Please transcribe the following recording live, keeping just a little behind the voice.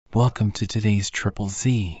Welcome to today's Triple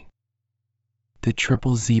Z. The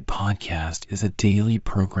Triple Z podcast is a daily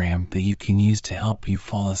program that you can use to help you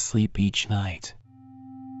fall asleep each night.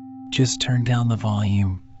 Just turn down the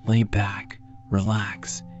volume, lay back,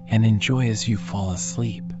 relax, and enjoy as you fall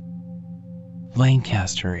asleep.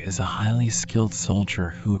 Lancaster is a highly skilled soldier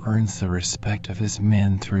who earns the respect of his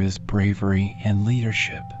men through his bravery and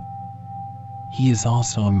leadership. He is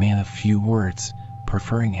also a man of few words,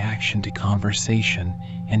 preferring action to conversation,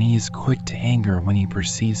 and he is quick to anger when he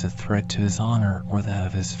perceives a threat to his honor or that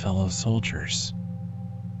of his fellow soldiers.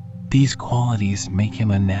 These qualities make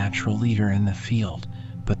him a natural leader in the field,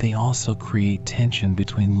 but they also create tension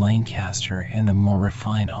between Lancaster and the more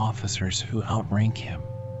refined officers who outrank him.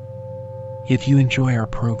 If you enjoy our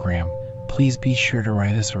program, please be sure to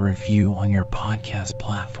write us a review on your podcast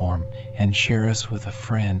platform and share us with a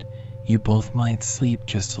friend. You both might sleep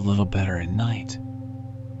just a little better at night.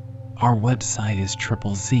 Our website is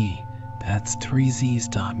Triple Z, that's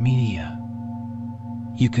 3zs.media.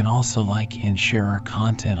 You can also like and share our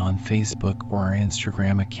content on Facebook or our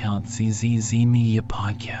Instagram account ZZZ Media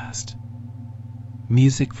Podcast.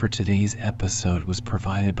 Music for today's episode was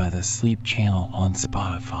provided by the Sleep Channel on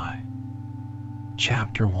Spotify.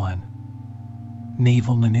 Chapter 1.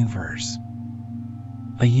 Naval Maneuvers.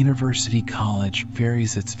 A university college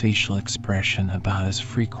varies its facial expression about as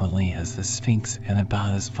frequently as the Sphinx and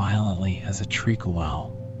about as violently as a treacle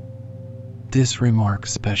well. This remark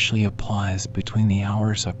especially applies between the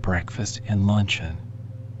hours of breakfast and luncheon.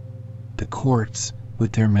 The courts,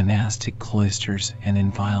 with their monastic cloisters and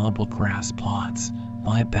inviolable grass plots,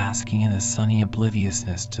 lie basking in a sunny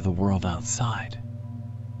obliviousness to the world outside.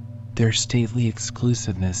 Their stately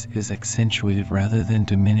exclusiveness is accentuated rather than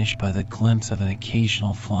diminished by the glimpse of an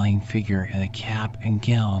occasional flying figure in a cap and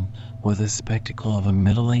gown, or the spectacle of a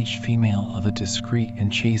middle-aged female of a discreet and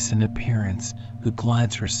chastened appearance who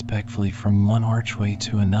glides respectfully from one archway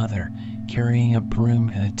to another, carrying a broom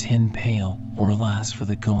and a tin pail, or alas for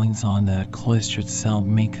the goings-on that a cloistered cell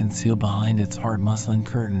may conceal behind its hard muslin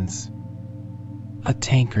curtains. A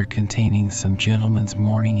tankard containing some gentlemen's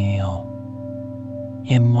morning ale.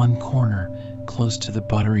 In one corner, close to the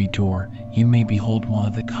buttery door, you may behold one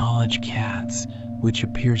of the college cats, which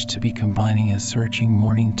appears to be combining a searching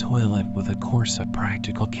morning toilet with a course of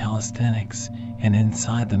practical calisthenics, and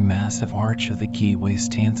inside the massive arch of the gateway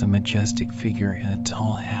stands a majestic figure in a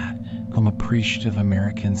tall hat, whom appreciative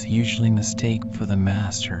Americans usually mistake for the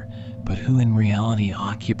master, but who in reality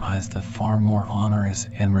occupies the far more onerous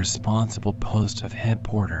and responsible post of head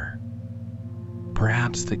porter.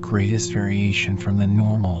 Perhaps the greatest variation from the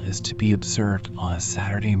normal is to be observed on a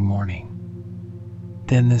Saturday morning.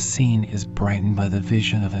 Then the scene is brightened by the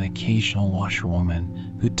vision of an occasional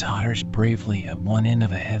washerwoman who totters bravely at one end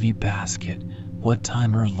of a heavy basket, what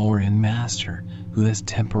time her lord and master, who has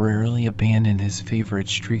temporarily abandoned his favorite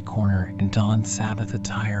street corner and donned Sabbath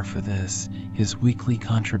attire for this, his weekly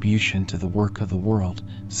contribution to the work of the world,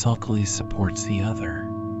 sulkily supports the other.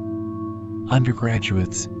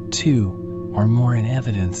 Undergraduates, too, are more in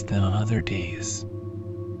evidence than on other days.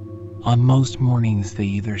 On most mornings they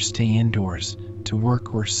either stay indoors to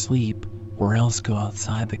work or sleep, or else go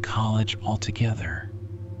outside the college altogether.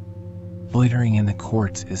 Loitering in the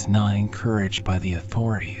courts is not encouraged by the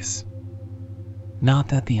authorities. Not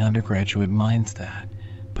that the undergraduate minds that,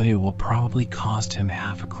 but it will probably cost him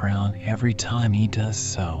half a crown every time he does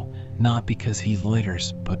so, not because he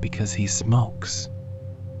loiters, but because he smokes.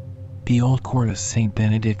 The old court of St.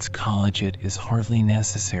 Benedict's College. It is hardly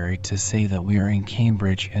necessary to say that we are in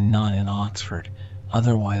Cambridge and not in Oxford,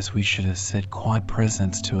 otherwise we should have said quad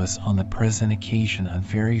presents to us on the present occasion a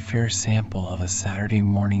very fair sample of a Saturday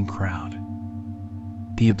morning crowd.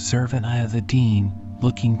 The observant eye of the dean,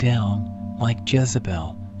 looking down, like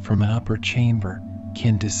Jezebel, from an upper chamber,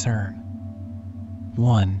 can discern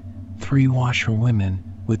 1. 3 washerwomen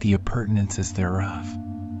with the appurtenances thereof.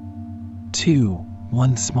 2.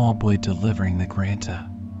 One small boy delivering the granta.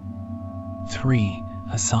 3.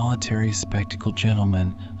 A solitary spectacled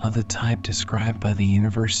gentleman of the type described by the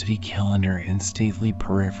university calendar in stately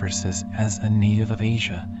periphrasis as a native of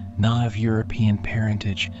Asia, not of European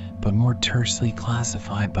parentage, but more tersely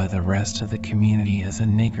classified by the rest of the community as a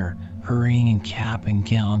nigger, hurrying in cap and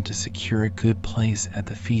gown to secure a good place at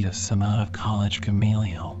the feet of some out-of-college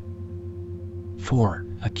Gamaliel. 4.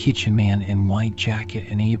 A kitchen man in white jacket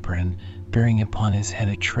and apron, bearing upon his head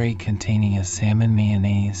a tray containing a salmon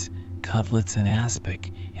mayonnaise, cutlets and aspic,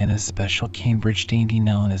 and a special Cambridge dainty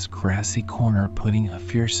known as grassy corner pudding, a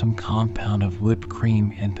fearsome compound of whipped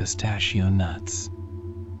cream and pistachio nuts.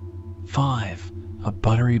 5. A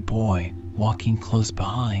buttery boy, walking close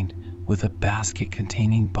behind, with a basket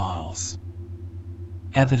containing bottles.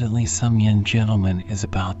 Evidently some young gentleman is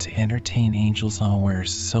about to entertain angels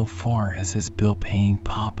unawares so far as his bill-paying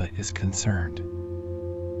papa is concerned.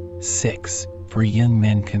 6. 4 young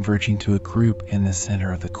men converging to a group in the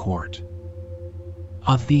center of the court.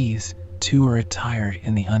 Of these, 2 are attired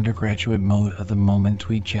in the undergraduate mode of the moment,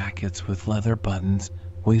 tweed jackets with leather buttons,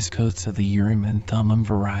 waistcoats of the Urim and Thummim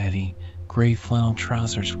variety, gray flannel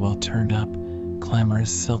trousers well turned up,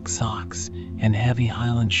 glamorous silk socks, and heavy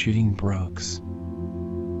Highland shooting brogues.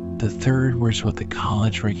 The third wears what the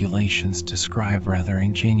college regulations describe rather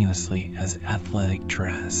ingenuously as athletic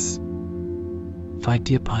dress.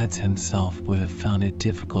 Pheidippides himself would have found it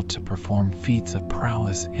difficult to perform feats of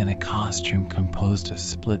prowess in a costume composed of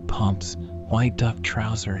split pumps, white duck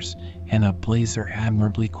trousers, and a blazer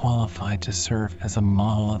admirably qualified to serve as a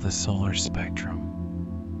model of the solar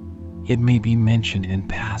spectrum. It may be mentioned in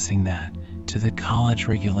passing that, to the college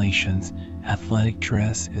regulations, athletic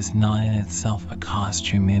dress is not in itself a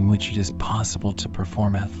costume in which it is possible to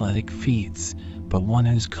perform athletic feats, but one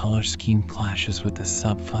whose color scheme clashes with the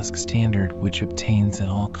sub-fusc standard which obtains at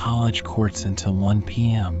all college courts until 1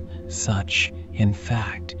 p.m., such, in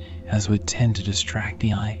fact, as would tend to distract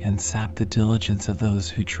the eye and sap the diligence of those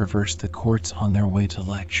who traverse the courts on their way to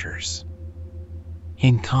lectures.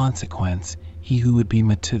 In consequence, he who would be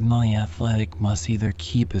matutinally athletic must either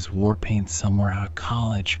keep his war paint somewhere out of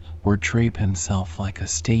college or drape himself like a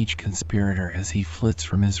stage conspirator as he flits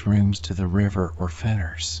from his rooms to the river or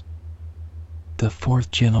fenners. The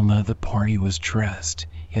 4th gentleman of the party was dressed,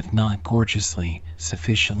 if not gorgeously,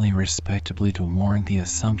 sufficiently respectably to warrant the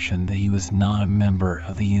assumption that he was not a member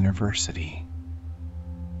of the university.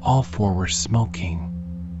 All 4 were smoking.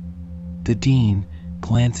 The dean,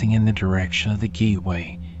 glancing in the direction of the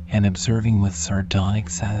gateway, and observing with sardonic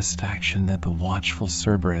satisfaction that the watchful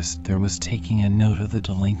Cerberus there was taking a note of the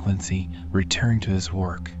delinquency, returned to his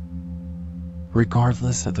work.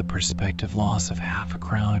 Regardless of the prospective loss of half a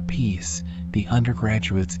crown apiece, the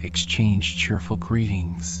undergraduates exchanged cheerful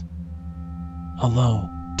greetings. "Hello,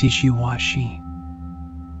 Dishiwashi."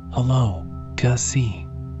 "Hello, Gussie."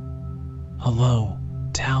 "Hello,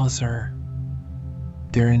 Towser."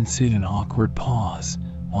 There ensued an awkward pause,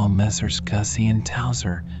 while Messrs. Gussie and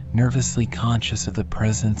Towser, nervously conscious of the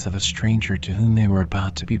presence of a stranger to whom they were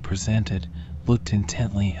about to be presented, looked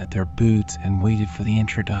intently at their boots and waited for the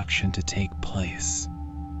introduction to take place.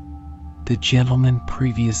 The gentleman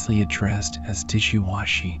previously addressed as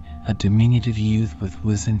Dishiwashi, a diminutive youth with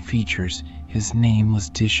wizened features, his name was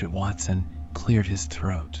Dishit Watson, cleared his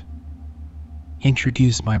throat.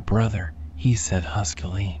 "Introduce my brother," he said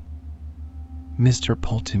huskily. "Mr.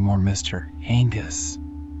 Poltimore, Mr. Angus."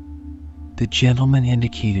 The gentleman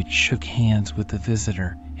indicated shook hands with the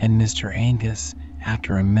visitor, and Mr. Angus,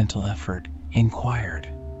 after a mental effort, inquired,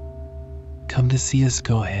 "Come to see us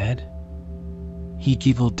go ahead?" He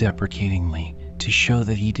giggled deprecatingly, to show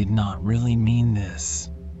that he did not really mean this.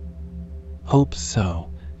 "Hope so,"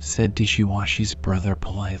 said Dishiwashi's brother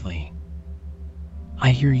politely. "I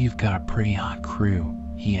hear you've got a pretty hot crew,"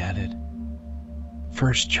 he added.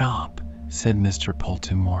 "First chop," said Mr.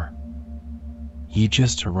 Poltimore. "You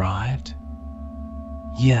just arrived?"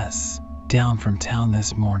 "Yes, down from town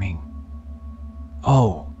this morning."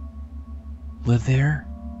 "Oh, live there?"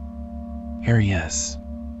 "Yes."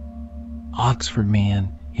 "Oxford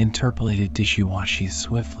man," interpolated Dishiwashi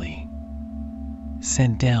swiftly.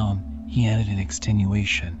 "Sent down," he added in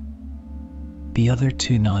extenuation. The other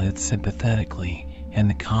 2 nodded sympathetically, and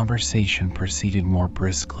the conversation proceeded more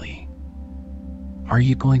briskly. "Are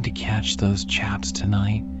you going to catch those chaps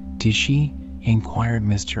tonight, Dishi?" inquired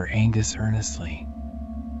Mr. Angus earnestly.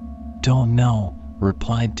 "Don't know,"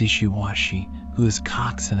 replied Dishiwashi, who as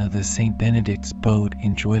coxswain of the St. Benedict's boat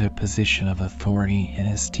enjoyed a position of authority and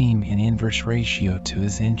esteem in inverse ratio to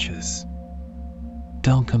his inches.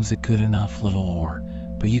 "Duncombe's a good enough little oar,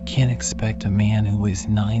 but you can't expect a man who weighs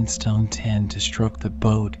 9 stone 10 to stroke the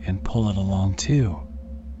boat and pull it along too.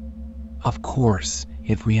 Of course,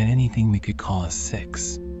 if we had anything we could call a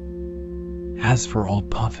 6. As for old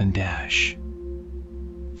Puff and Dash—"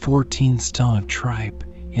 14 stone of tripe,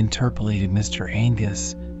 interpolated Mr.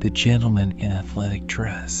 Angus, the gentleman in athletic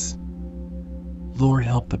dress. "Lord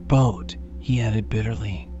help the boat," he added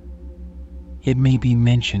bitterly. It may be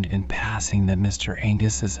mentioned in passing that Mr.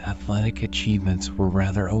 Angus's athletic achievements were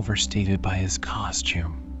rather overstated by his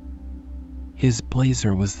costume. His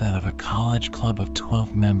blazer was that of a college club of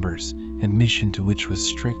 12 members, admission to which was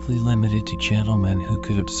strictly limited to gentlemen who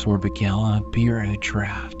could absorb a gallon of beer at a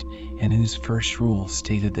draught, and whose first rule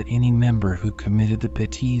stated that any member who committed the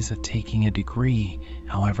bêtise of taking a degree,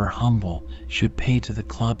 however humble, should pay to the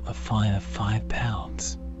club a fine of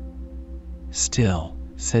 £5. "Still,"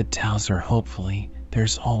 said Towser hopefully,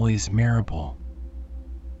 there's always Marable.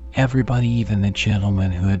 Everybody, even the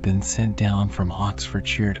gentleman who had been sent down from Oxford,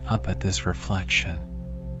 cheered up at this reflection.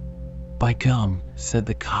 By gum, said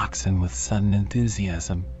the coxswain with sudden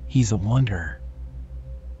enthusiasm, he's a wonder.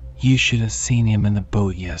 You should have seen him in the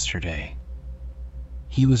boat yesterday.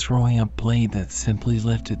 He was rowing a blade that simply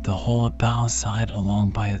lifted the whole bow side along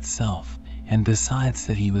by itself, and besides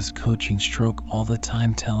that he was coaching stroke all the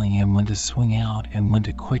time, telling him when to swing out and when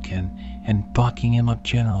to quicken, and bucking him up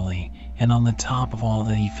generally, and on the top of all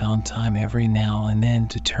that he found time every now and then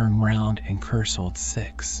to turn round and curse old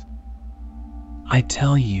Six. I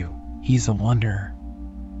tell you, he's a wonder.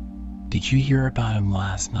 Did you hear about him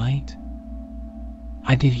last night?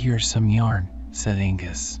 I did hear some yarn, said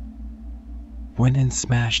Angus. Went and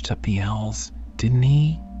smashed up the Owls, didn't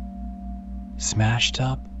he? Smashed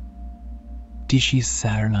up? Dishy's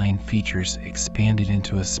saturnine features expanded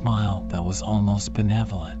into a smile that was almost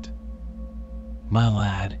benevolent. My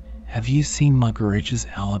lad, have you seen Muggeridge's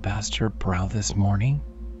alabaster brow this morning?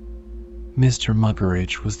 Mr.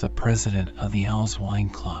 Muggeridge was the president of the Owl's Wine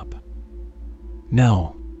Club.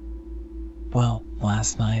 No. Well,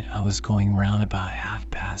 last night I was going round about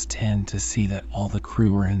 10:30 to see that all the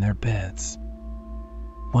crew were in their beds.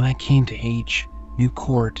 When I came to H. New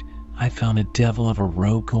Court, I found a devil of a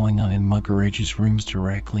row going on in Muggeridge's rooms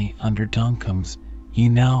directly under Duncombe's, you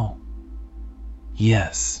know.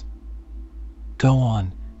 Yes. Go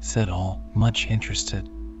on, said all, much interested.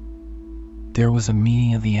 There was a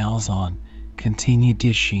meeting of the Owls on, continued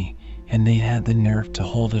Dishy, and they had the nerve to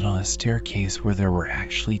hold it on a staircase where there were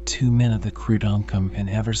actually 2 men of the crew, Duncombe and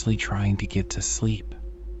Eversley, trying to get to sleep.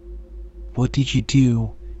 What did you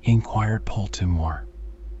do? Inquired Poltimore.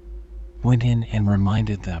 Went in and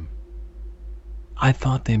reminded them. I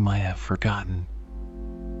thought they might have forgotten.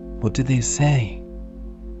 What did they say?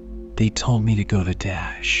 They told me to go to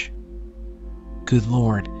Dash. Good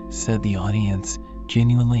Lord, said the audience,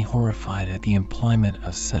 genuinely horrified at the employment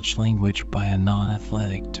of such language by a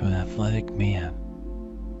non-athletic to an athletic man.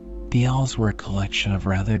 The Owls were a collection of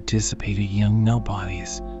rather dissipated young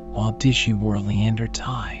nobodies, while Dishy wore a Leander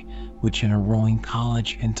tie, which in a rowing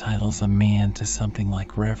college entitles a man to something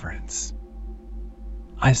like reverence.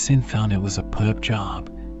 I soon found it was a put-up job,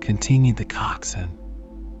 continued the coxswain.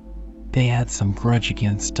 They had some grudge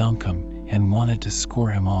against Duncombe and wanted to score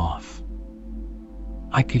him off.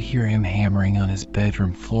 I could hear him hammering on his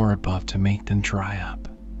bedroom floor above to make them dry up.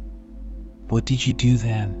 What did you do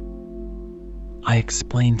then? I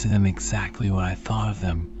explained to them exactly what I thought of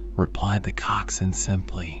them, replied the coxswain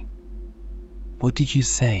simply. What did you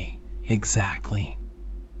say, exactly?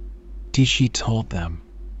 Dishy told them.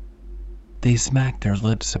 They smacked their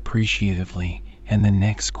lips appreciatively, and the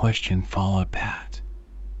next question followed pat.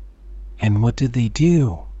 And what did they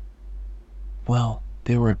do? Well,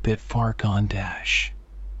 they were a bit far gone, Dash.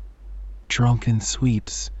 Drunken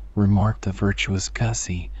sweeps, remarked the virtuous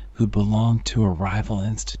Gussie, who belonged to a rival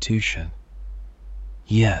institution.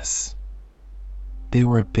 Yes. They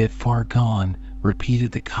were a bit far gone,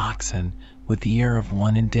 repeated the coxswain, with the air of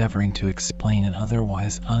one endeavoring to explain an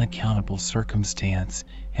otherwise unaccountable circumstance,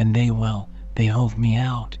 and they hove me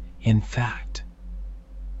out, in fact.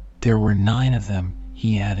 There were 9 of them,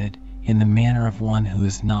 he added, in the manner of one who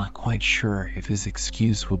is not quite sure if his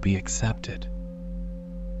excuse will be accepted.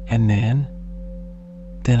 And then?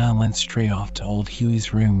 Then I went straight off to old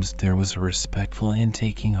Hughie's rooms. There was a respectful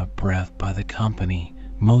intaking of breath by the company.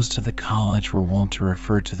 Most of the college were wont to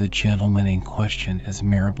refer to the gentleman in question as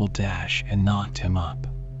Marable Dash, and knocked him up.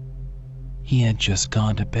 He had just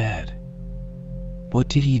gone to bed. What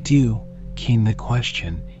did he do? Came the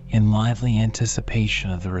question, in lively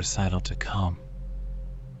anticipation of the recital to come.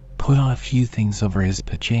 Put on a few things over his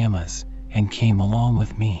pajamas, and came along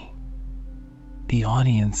with me. The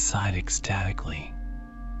audience sighed ecstatically.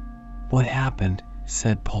 What happened?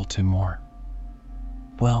 Said Poltimore.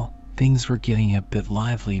 Well, things were getting a bit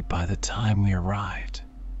lively by the time we arrived.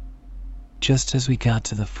 Just as we got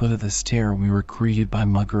to the foot of the stair, we were greeted by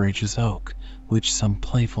Muggeridge's oak, which some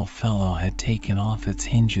playful fellow had taken off its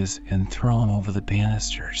hinges and thrown over the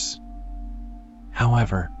banisters.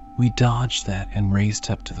 However, we dodged that and raced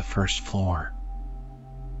up to the first floor.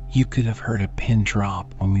 You could have heard a pin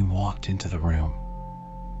drop when we walked into the room.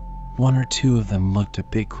 1 or 2 of them looked a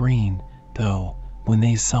bit green, though, when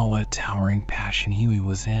they saw what a towering passion Hughie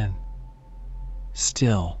was in.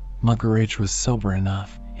 Still, Muggeridge was sober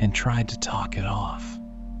enough and tried to talk it off.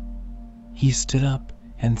 He stood up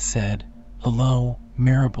and said, Hello,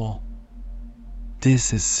 Marable.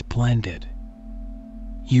 This is splendid.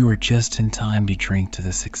 You are just in time to drink to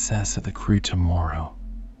the success of the crew tomorrow.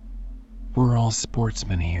 We're all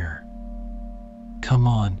sportsmen here. Come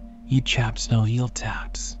on, You chaps know heel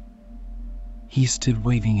taps." He stood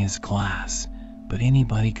waving his glass, but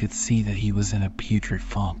anybody could see that he was in a putrid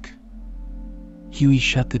funk. Huey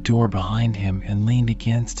shut the door behind him and leaned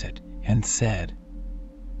against it and said,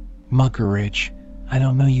 "Muggeridge, I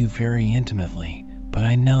don't know you very intimately, but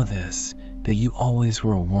I know this, that you always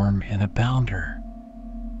were a worm and a bounder.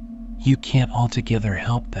 You can't altogether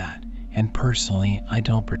help that, and personally I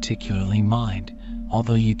don't particularly mind,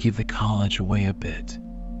 although you give the college away a bit.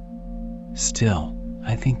 Still,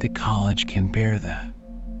 I think the college can bear that.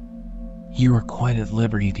 You are quite at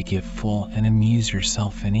liberty to get full and amuse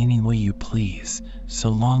yourself in any way you please, so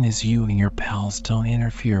long as you and your pals don't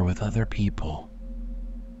interfere with other people.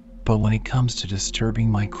 But when it comes to disturbing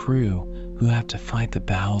my crew, who have to fight the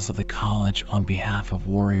battles of the college on behalf of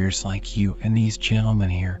warriors like you and these gentlemen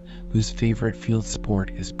here, whose favorite field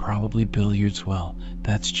sport is probably billiards, well,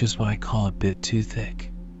 that's just what I call a bit too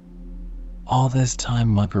thick." All this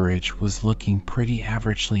time Muggeridge was looking pretty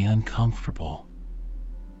averagely uncomfortable.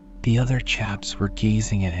 The other chaps were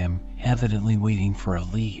gazing at him, evidently waiting for a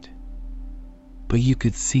lead. But you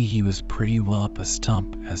could see he was pretty well up a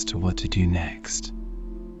stump as to what to do next.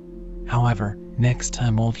 However, next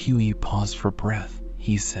time old Huey paused for breath,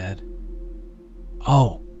 he said,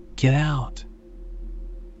 "Oh, get out."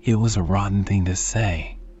 It was a rotten thing to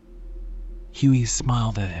say. Huey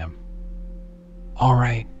smiled at him. "All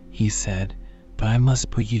right," he said, "but I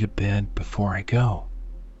must put you to bed before I go."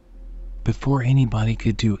 Before anybody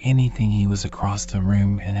could do anything, he was across the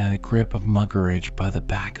room and had a grip of Muggeridge by the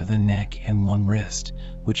back of the neck and one wrist,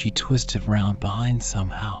 which he twisted round behind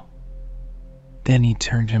somehow. Then he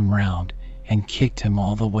turned him round and kicked him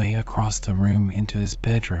all the way across the room into his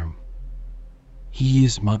bedroom. He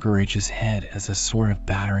used Muggeridge's head as a sort of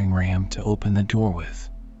battering ram to open the door with.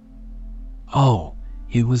 Oh,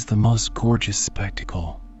 it was the most gorgeous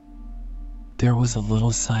spectacle. There was a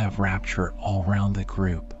little sigh of rapture all round the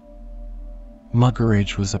group.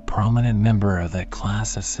 Muggeridge was a prominent member of that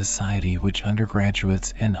class of society which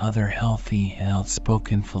undergraduates and other healthy and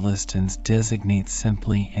outspoken Philistines designate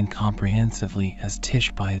simply and comprehensively as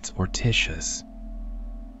Tishbites or Tishes.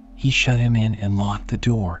 He shut him in and locked the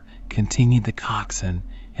door, continued the coxswain,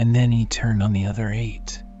 and then he turned on the other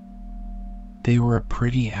 8. They were a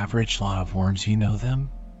pretty average lot of worms, you know them?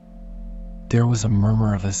 There was a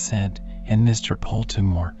murmur of assent, and Mr.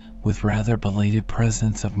 Poltimore, with rather belated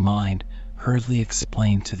presence of mind, hurriedly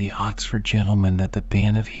explained to the Oxford gentleman that the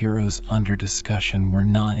band of heroes under discussion were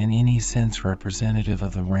not in any sense representative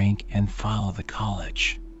of the rank and file of the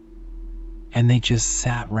college, and they just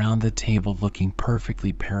sat round the table looking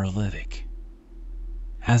perfectly paralytic.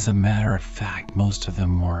 As a matter of fact, most of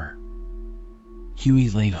them were. Huey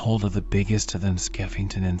laid hold of the biggest of them,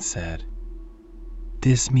 Skeffington, and said,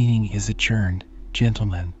 "This meeting is adjourned,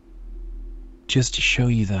 gentlemen. Just to show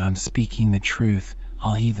you that I'm speaking the truth,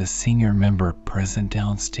 I'll heave the senior member present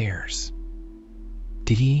downstairs."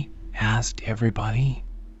 "Did he?" asked everybody.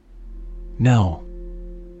 "No.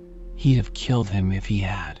 He'd have killed him if he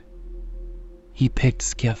had. He picked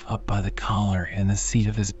Skeff up by the collar and the seat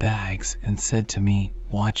of his bags and said to me,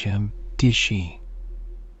 'Watch him, Dishy.'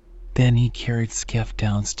 Then he carried Skeff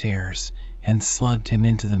downstairs and slugged him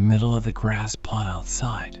into the middle of the grass plot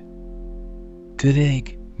outside." "Good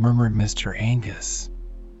egg," murmured Mr. Angus.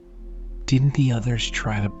 "Didn't the others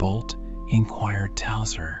try to bolt?" inquired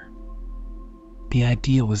Towser. "The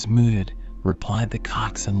idea was mooted," replied the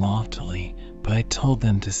coxswain loftily, "but I told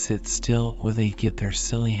them to sit still or they'd get their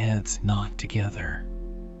silly heads knocked together."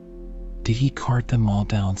 "Did he cart them all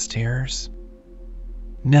downstairs?"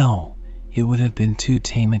 "No, it would have been too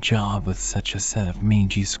tame a job with such a set of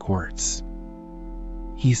mangy squirts.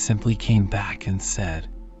 He simply came back and said,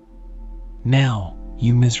 'Now,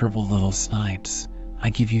 you miserable little snipes, I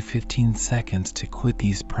give you 15 seconds to quit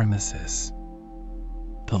these premises.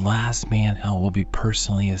 The last man out will be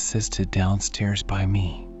personally assisted downstairs by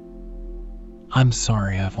me. I'm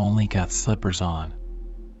sorry I've only got slippers on.'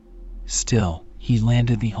 Still, he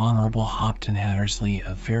landed the Honorable Hopton Hattersley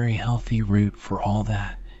a very healthy root for all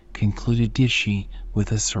that," concluded Dishy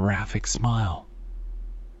with a seraphic smile.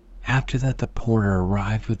 After that the porter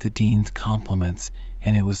arrived with the dean's compliments,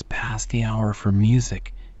 and it was past the hour for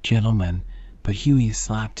music, gentlemen, but Huey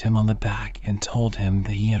slapped him on the back and told him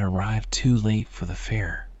that he had arrived too late for the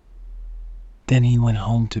fair. Then he went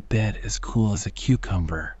home to bed as cool as a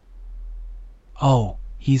cucumber. Oh,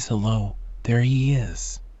 he's hello, there he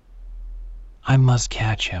is. I must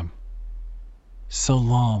catch him. So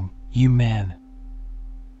long, you men.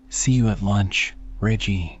 See you at lunch,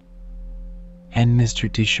 Reggie." And Mr.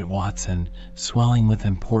 Dishit Watson, swelling with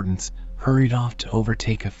importance, hurried off to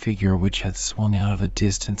overtake a figure which had swung out of a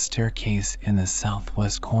distant staircase in the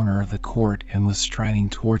southwest corner of the court and was striding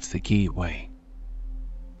towards the gateway.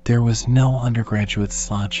 There was no undergraduate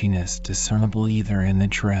slouchiness discernible either in the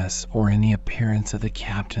dress or in the appearance of the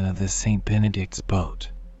captain of the St. Benedict's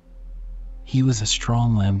boat. He was a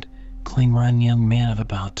strong-limbed, clean-run young man of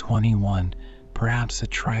about 21, perhaps a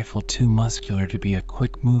trifle too muscular to be a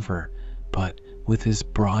quick mover, but, with his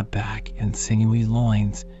broad back and sinewy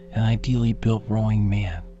loins, an ideally built rowing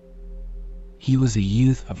man. He was a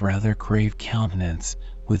youth of rather grave countenance,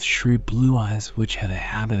 with shrewd blue eyes which had a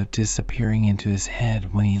habit of disappearing into his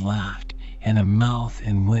head when he laughed, and a mouth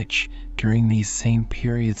in which, during these same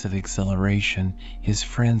periods of exhilaration, his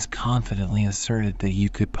friends confidently asserted that you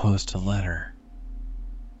could post a letter.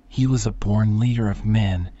 He was a born leader of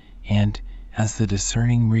men, and, as the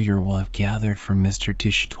discerning reader will have gathered from Mr.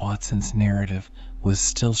 Dishwatson's narrative, was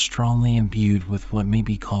still strongly imbued with what may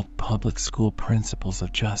be called public school principles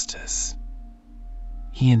of justice.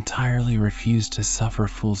 He entirely refused to suffer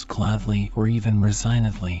fools gladly or even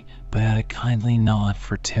resignedly, but had a kindly nod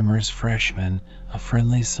for timorous freshmen, a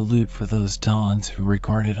friendly salute for those dons who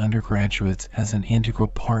regarded undergraduates as an integral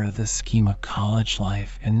part of the scheme of college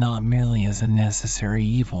life and not merely as a necessary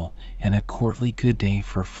evil, and a courtly good day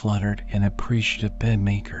for fluttered and appreciative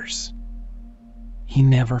bedmakers. He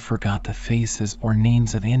never forgot the faces or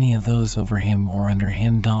names of any of those over him or under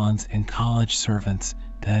him, dons and college servants,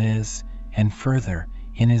 that is, and further,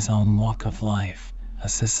 in his own walk of life, a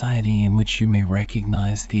society in which you may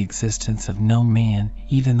recognize the existence of no man,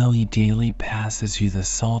 even though he daily passes you the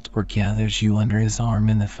salt or gathers you under his arm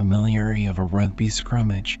in the familiarity of a rugby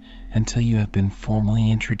scrummage, until you have been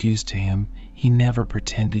formally introduced to him. He never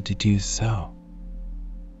pretended to do so.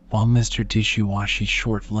 While Mr. Dishwashi's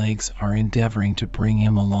short legs are endeavoring to bring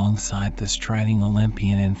him alongside the striding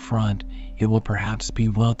Olympian in front, it will perhaps be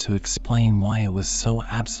well to explain why it was so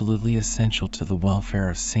absolutely essential to the welfare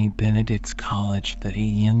of St. Benedict's College that 8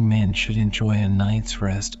 young men should enjoy a night's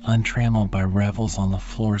rest untrammeled by revels on the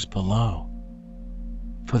floors below.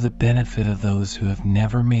 For the benefit of those who have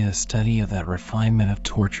never made a study of that refinement of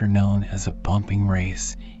torture known as a bumping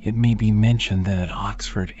race, it may be mentioned that at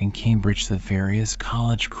Oxford and Cambridge the various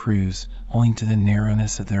college crews, owing to the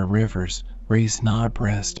narrowness of their rivers, raced not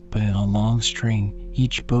abreast but in a long string,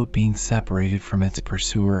 each boat being separated from its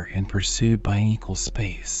pursuer and pursued by an equal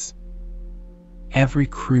space. Every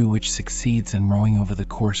crew which succeeds in rowing over the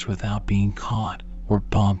course without being caught or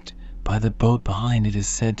bumped by the boat behind it is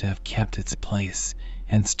said to have kept its place,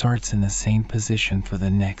 and starts in the same position for the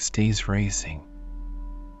next day's racing.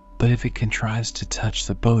 But if it contrives to touch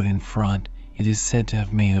the boat in front, it is said to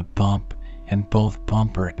have made a bump, and both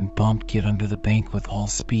bumper and bumped get under the bank with all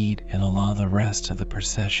speed and allow the rest of the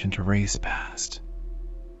procession to race past.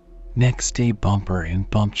 Next day bumper and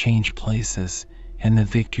bump change places, and the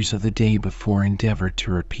victors of the day before endeavor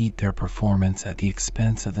to repeat their performance at the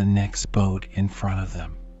expense of the next boat in front of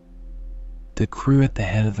them. The crew at the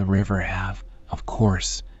head of the river have, of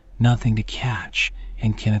course, nothing to catch,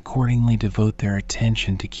 and can accordingly devote their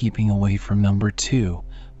attention to keeping away from number 2,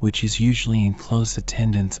 which is usually in close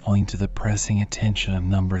attendance owing to the pressing attention of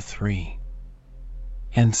number 3.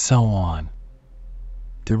 And so on.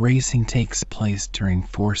 The racing takes place during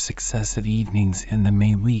 4 successive evenings in the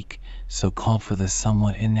May week, so called for the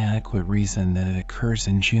somewhat inadequate reason that it occurs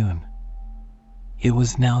in June. It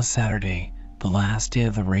was now Saturday, the last day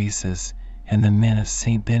of the races, and the men of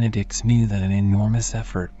St. Benedict's knew that an enormous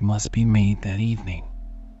effort must be made that evening.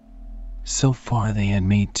 So far they had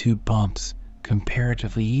made 2 bumps,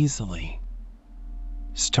 comparatively easily.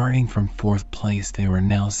 Starting from 4th place, they were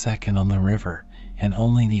now second on the river, and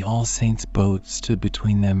only the All Saints boat stood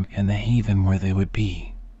between them and the haven where they would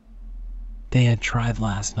be. They had tried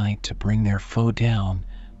last night to bring their foe down,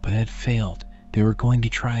 but had failed. They were going to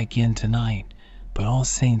try again tonight, but All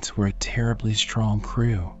Saints were a terribly strong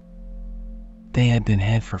crew. They had been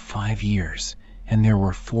head for 5 years, and there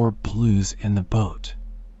were 4 blues in the boat.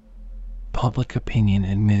 Public opinion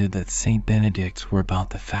admitted that St. Benedict's were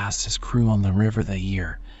about the fastest crew on the river that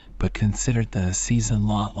year, but considered that a seasoned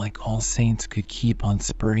lot like All Saints could keep on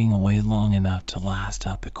spurting away long enough to last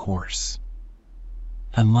out the course.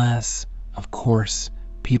 Unless, of course,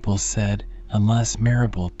 people said, unless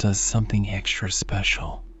Marable does something extra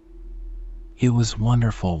special. It was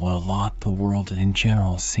wonderful what a lot the world in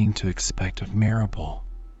general seemed to expect of Marable.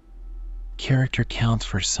 Character counts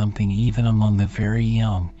for something even among the very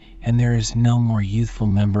young, and there is no more youthful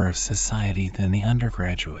member of society than the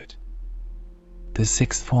undergraduate. The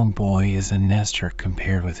 6th form boy is a Nestor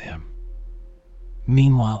compared with him.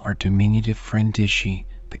 Meanwhile our diminutive friend Dishy,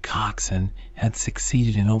 The coxswain had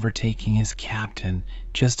succeeded in overtaking his captain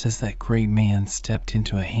just as that great man stepped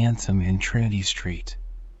into a hansom in Trinity Street.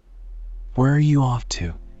 "Where are you off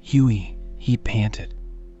to, Hughie?" he panted.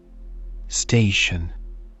 "Station."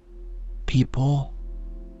 "People?"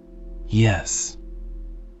 "Yes."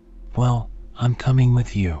 "Well, I'm coming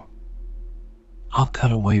with you." "I'll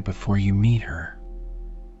cut away before you meet her."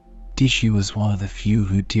 Dishy was one of the few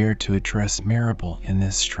who dared to address Marable in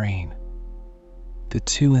this strain. The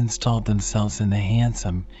two installed themselves in the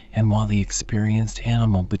hansom, and while the experienced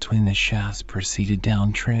animal between the shafts proceeded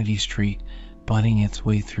down Trinity Street, butting its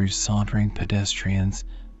way through sauntering pedestrians,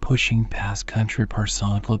 pushing past country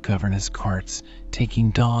parsonical governess carts,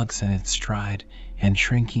 taking dogs in its stride, and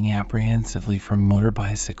shrinking apprehensively from motor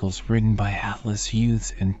bicycles ridden by hatless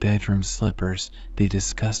youths in bedroom slippers, they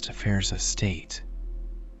discussed affairs of state.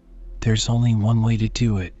 "There's only one way to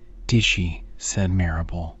do it, Dishy," said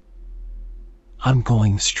Marable. "I'm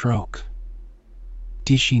going stroke."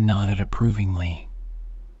 Dishy nodded approvingly.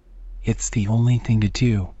 "It's the only thing to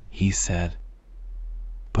do," he said.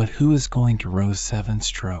 "But who is going to row 7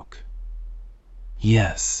 stroke?"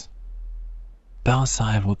 "Yes." "Bow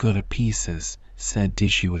side will go to pieces," said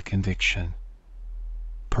Dishy with conviction.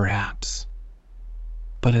 "Perhaps.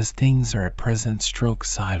 But as things are at present, stroke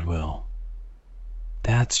side will."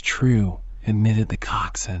 "That's true," admitted the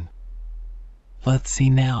coxswain. "Let's see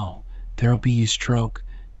now. There'll be you stroke,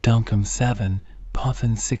 Duncombe 7,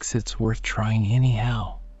 Puffin 6. It's worth trying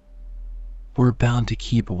anyhow. We're bound to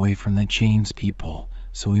keep away from the James people,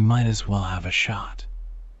 so we might as well have a shot."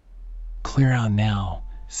 "Clear out now,"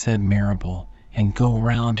 said Marable, "and go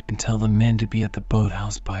round and tell the men to be at the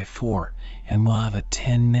boathouse by 4, and we'll have a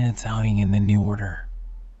 10 minutes outing in the new order.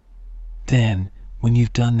 Then, when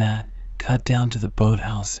you've done that, cut down to the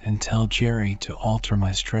boathouse and tell Jerry to alter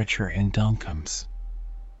my stretcher in Duncombe's."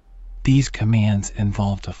 These commands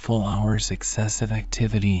involved a full hour's excessive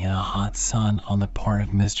activity in a hot sun on the part of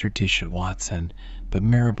Mr. Dishit Watson, but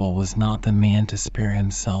Marable was not the man to spare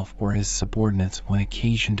himself or his subordinates when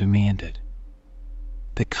occasion demanded.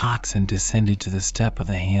 The coxswain descended to the step of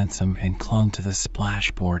the hansom and clung to the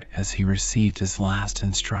splashboard as he received his last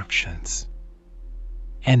instructions.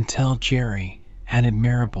 "And tell Jerry," added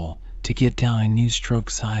Marable, "to get down a new stroke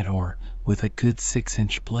side oar with a good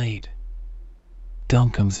 6-inch blade.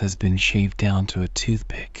 Duncombe's has been shaved down to a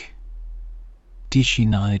toothpick." Dishy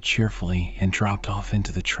nodded cheerfully and dropped off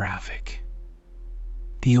into the traffic.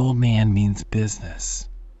 "The old man means business.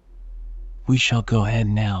 We shall go ahead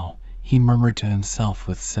now," he murmured to himself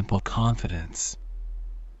with simple confidence.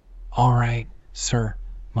 "All right, sir,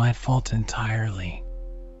 my fault entirely.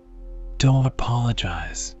 Don't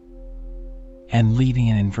apologize." And leading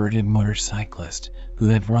an inverted motorcyclist, who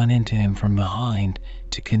had run into him from behind,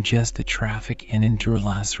 to congest the traffic and endure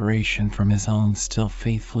laceration from his own still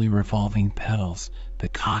faithfully revolving pedals, the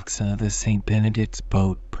coxswain of the St. Benedict's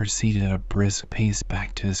boat proceeded at a brisk pace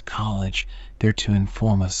back to his college, there to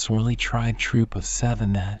inform a sorely tried troop of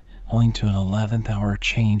 7 that, owing to an 11th hour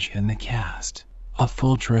change in the cast, a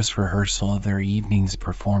full dress rehearsal of their evening's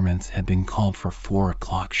performance had been called for 4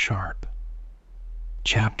 o'clock sharp.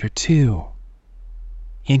 Chapter 2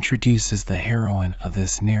 introduces the heroine of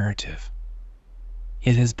this narrative.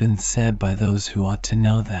 It has been said by those who ought to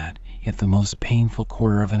know that, if the most painful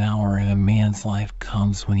quarter of an hour in a man's life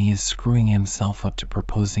comes when he is screwing himself up to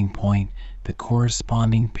proposing point, the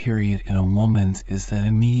corresponding period in a woman's is that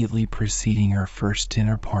immediately preceding her first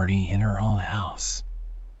dinner party in her own house.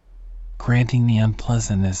 Granting the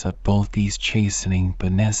unpleasantness of both these chastening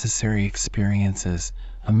but necessary experiences,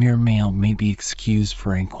 a mere male may be excused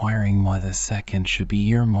for inquiring why the second should be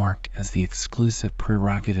earmarked as the exclusive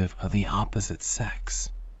prerogative of the opposite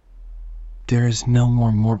sex. There is no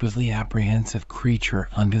more morbidly apprehensive creature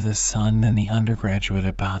under the sun than the undergraduate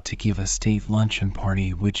about to give a state luncheon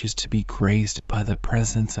party which is to be graced by the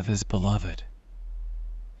presence of his beloved.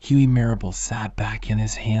 Hughie Marable sat back in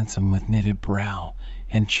his hansom with knitted brow,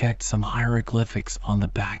 and checked some hieroglyphics on the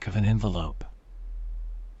back of an envelope.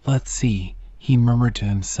 "Let's see," he murmured to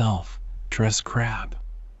himself, "dress crab.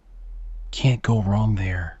 Can't go wrong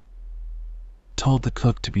there. Told the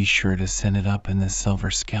cook to be sure to send it up in the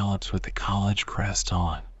silver scallops with the college crest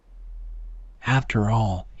on. After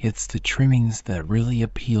all, it's the trimmings that really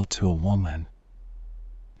appeal to a woman.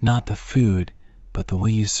 Not the food, but the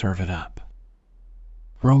way you serve it up.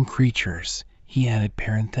 Rome creatures," he added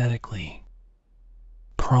parenthetically.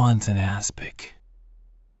 "Prawns in aspic.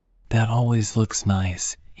 That always looks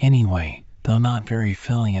nice, anyway, though not very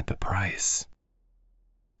filling at the price.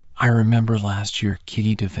 I remember last year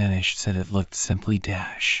Kitty Devenish said it looked simply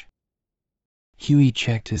dash." Huey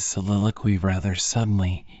checked his soliloquy rather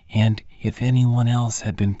suddenly, and, if anyone else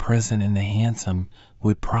had been present in the hansom,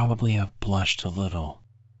 would probably have blushed a little.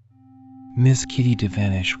 Miss Kitty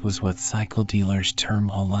Devenish was what cycle dealers term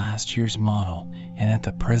a last year's model, and at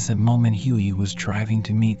the present moment Huey was driving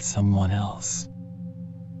to meet someone else.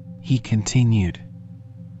 He continued,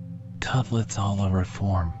 "Cutlets a la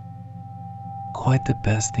reform. Quite the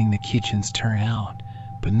best thing the kitchens turn out,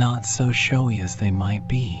 but not so showy as they might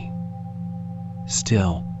be.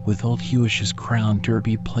 Still, with old Hewish's Crown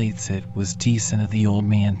Derby plates, it was decent of the old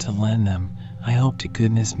man to lend them. I hope to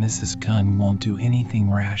goodness Mrs. Gunn won't do anything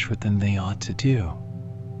rash with them they ought to do.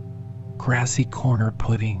 Grassy corner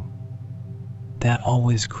pudding. That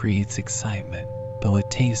always creates excitement, though it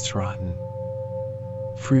tastes rotten.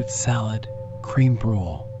 Fruit salad, cream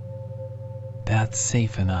gruel. That's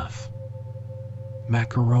safe enough.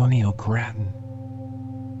 Macaroni au gratin.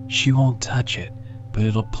 She won't touch it, but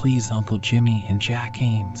it'll please Uncle Jimmy and Jack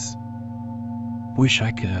Ames. Wish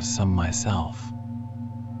I could have some myself.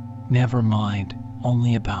 Never mind,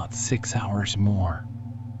 only about 6 hours more."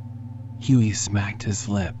 Huey smacked his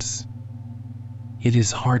lips. It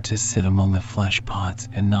is hard to sit among the flesh pots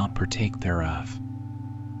and not partake thereof.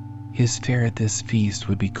 His fare at this feast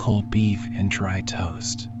would be cold beef and dry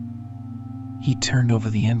toast. He turned over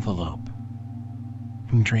the envelope.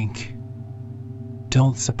 "Drink.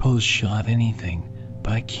 Don't suppose she'll have anything,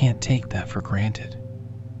 but I can't take that for granted.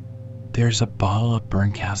 There's a bottle of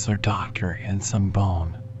Berncastler Doctor and some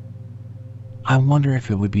bone. I wonder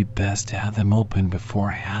if it would be best to have them open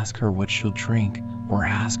before I ask her what she'll drink, or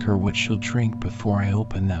ask her what she'll drink before I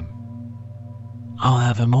open them. I'll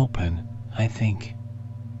have them open, I think.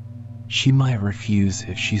 She might refuse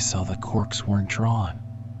if she saw the corks weren't drawn.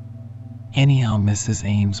 Anyhow, Mrs.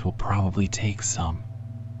 Ames will probably take some.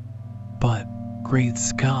 But, great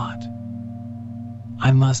Scott!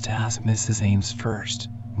 I must ask Mrs. Ames first,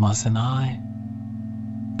 mustn't I?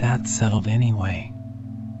 That's settled anyway.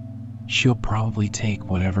 She'll probably take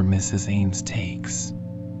whatever Mrs. Ames takes.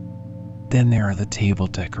 Then there are the table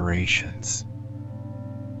decorations.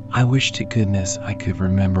 I wish to goodness I could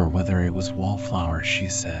remember whether it was wallflowers she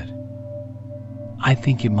said. I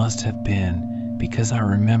think it must have been, because I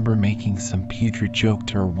remember making some putrid joke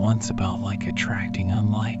to her once about like attracting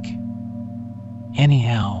unlike.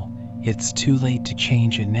 Anyhow, it's too late to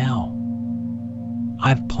change it now.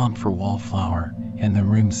 I've plumped for wallflower, and the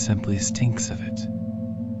room simply stinks of it.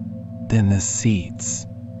 Then the seats.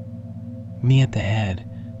 Me at the head,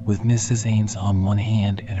 with Mrs. Ames on one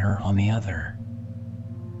hand and her on the other.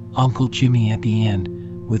 Uncle Jimmy at the end,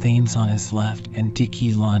 with Ames on his left and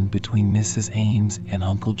Dickie Lund between Mrs. Ames and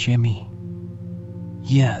Uncle Jimmy.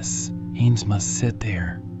 Yes, Ames must sit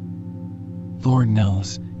there. Lord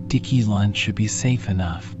knows, Dickie Lund should be safe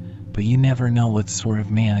enough, but you never know what sort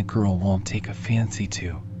of man a girl won't take a fancy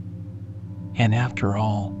to. And after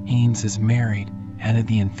all, Ames is married, added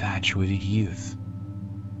the infatuated youth.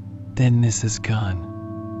 Then Mrs.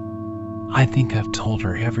 Gunn. I think I've told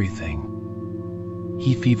her everything.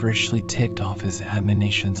 He feverishly ticked off his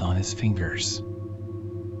admonitions on his fingers.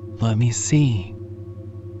 Let me see.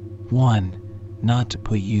 1. Not to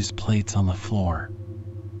put used plates on the floor.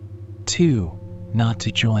 2. Not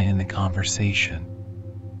to join in the conversation.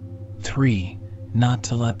 3. Not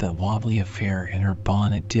to let that wobbly affair in her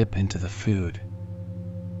bonnet dip into the food.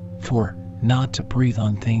 4. Not to breathe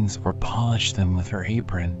on things or polish them with her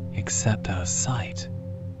apron, except out of sight.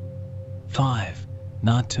 5.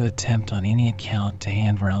 Not to attempt on any account to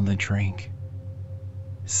hand round the drink.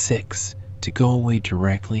 6. To go away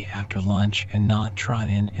directly after lunch and not trot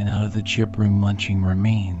in and out of the jib room munching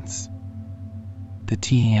remains. The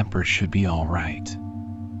tea hamper should be all right.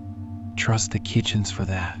 Trust the kitchens for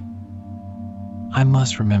that. I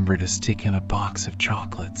must remember to stick in a box of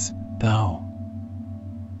chocolates, though.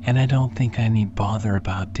 And I don't think I need bother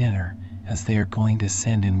about dinner, as they are going to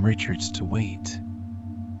send in Richards to wait.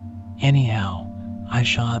 Anyhow, I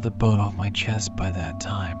shall have the boat off my chest by that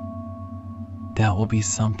time. That will be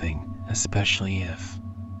something, especially if...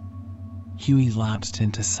 Huey lapsed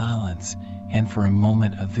into silence, and for a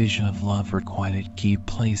moment a vision of love requited gave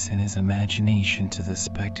place in his imagination to the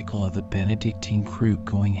spectacle of the Benedictine crew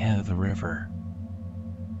going head of the river.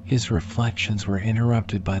 His reflections were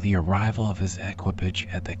interrupted by the arrival of his equipage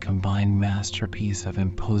at the combined masterpiece of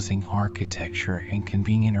imposing architecture and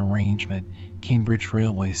convenient arrangement, Cambridge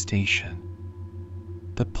Railway Station.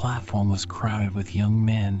 The platform was crowded with young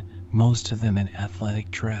men, most of them in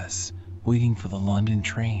athletic dress, waiting for the London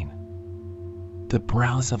train. The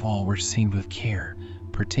brows of all were seamed with care,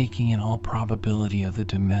 partaking in all probability of the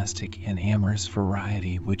domestic and amorous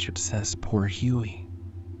variety which obsessed poor Huey.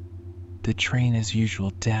 The train as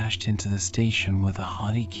usual dashed into the station with a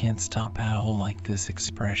haughty can't-stop owl like this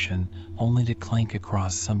expression, only to clank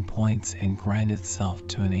across some points and grind itself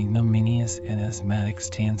to an ignominious and asthmatic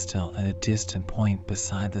standstill at a distant point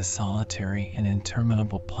beside the solitary and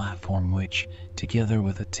interminable platform which, together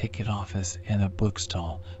with a ticket office and a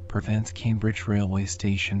bookstall, prevents Cambridge railway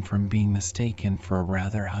station from being mistaken for a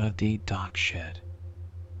rather out-of-date dock shed.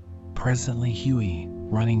 Presently Hughie,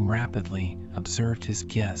 running rapidly, observed his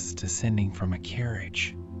guests descending from a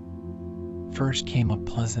carriage. First came a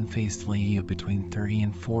pleasant-faced lady of between 30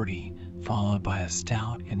 and 40, followed by a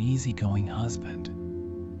stout and easy-going husband.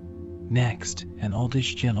 Next, an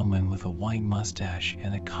oldish gentleman with a white mustache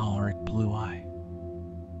and a choleric blue eye.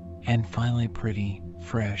 And finally pretty,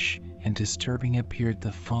 fresh, and disturbing appeared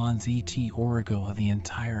the Fonz et Origo of the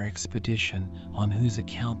entire expedition, on whose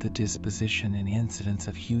account the disposition and incidents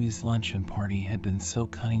of Hughie's luncheon party had been so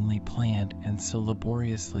cunningly planned and so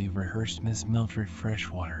laboriously rehearsed. Miss Mildred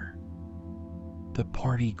Freshwater. The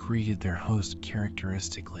party greeted their host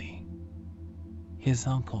characteristically. His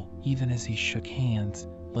uncle, even as he shook hands,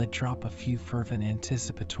 let drop a few fervent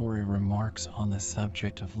anticipatory remarks on the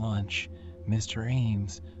subject of lunch. Mr.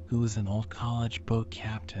 Ames, who was an old college boat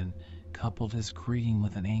captain, coupled his greeting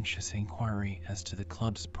with an anxious inquiry as to the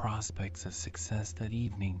club's prospects of success that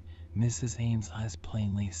evening. Mrs. Ames' eyes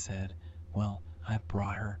plainly said, "Well, I've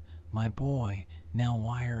brought her, my boy, now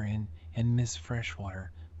wire in," and Miss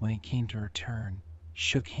Freshwater, when it came to her turn,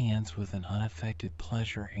 shook hands with an unaffected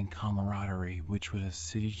pleasure and camaraderie which would have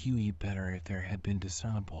suited Hughie better if there had been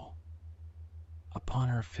discernible upon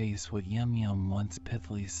her face what Yum once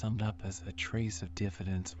pithily summed up as a trace of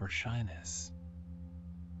diffidence or shyness.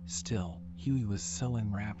 Still, Hughie was so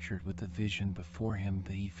enraptured with the vision before him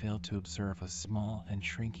that he failed to observe a small and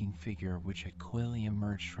shrinking figure which had coyly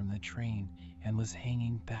emerged from the train and was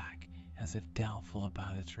hanging back, as if doubtful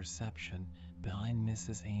about its reception, behind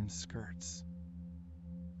Mrs. Ames's skirts.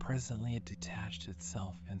 Presently it detached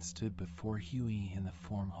itself and stood before Hughie in the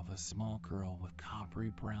form of a small girl with coppery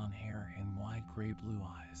brown hair and wide gray-blue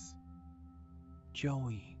eyes.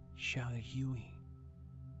 "Joey!" shouted Hughie.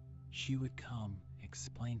 "She would come,"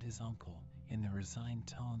 explained his uncle, in the resigned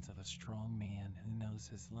tones of a strong man who knows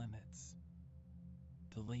his limits.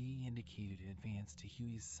 The lady indicated advanced to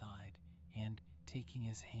Hughie's side, and, taking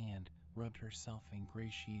his hand, rubbed herself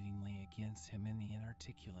ingratiatingly against him in the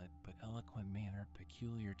inarticulate but eloquent manner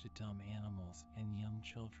peculiar to dumb animals and young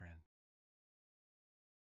children.